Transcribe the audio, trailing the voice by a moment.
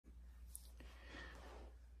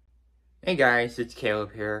Hey guys, it's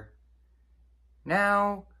Caleb here.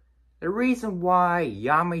 Now, the reason why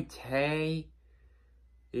Yami Tay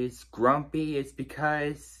is grumpy is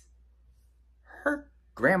because her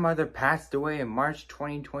grandmother passed away in March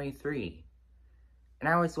 2023. And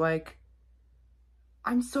I was like,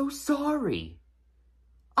 I'm so sorry.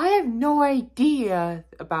 I have no idea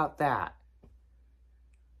about that.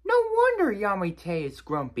 No wonder Yami Tay is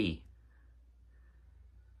grumpy.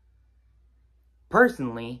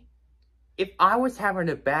 Personally, if I was having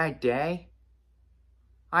a bad day,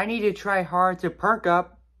 I need to try hard to perk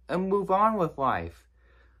up and move on with life,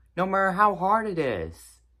 no matter how hard it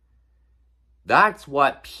is. That's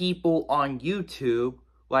what people on YouTube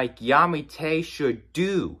like Yami Tay should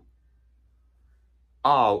do.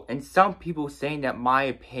 Oh, and some people saying that my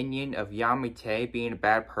opinion of Yami Tay being a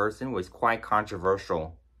bad person was quite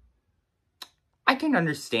controversial. I can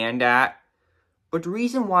understand that, but the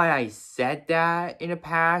reason why I said that in the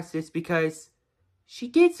past is because she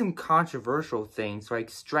did some controversial things, like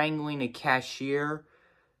strangling a cashier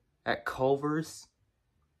at Culver's.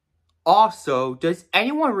 Also, does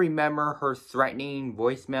anyone remember her threatening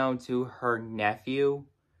voicemail to her nephew?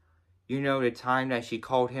 You know, the time that she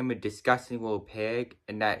called him a disgusting little pig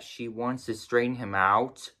and that she wants to straighten him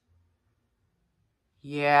out?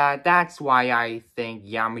 Yeah, that's why I think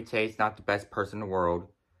Yami Tay is not the best person in the world.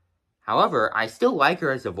 However, I still like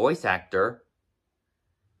her as a voice actor.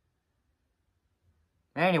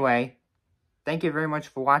 Anyway, thank you very much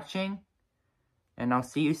for watching, and I'll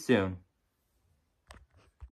see you soon.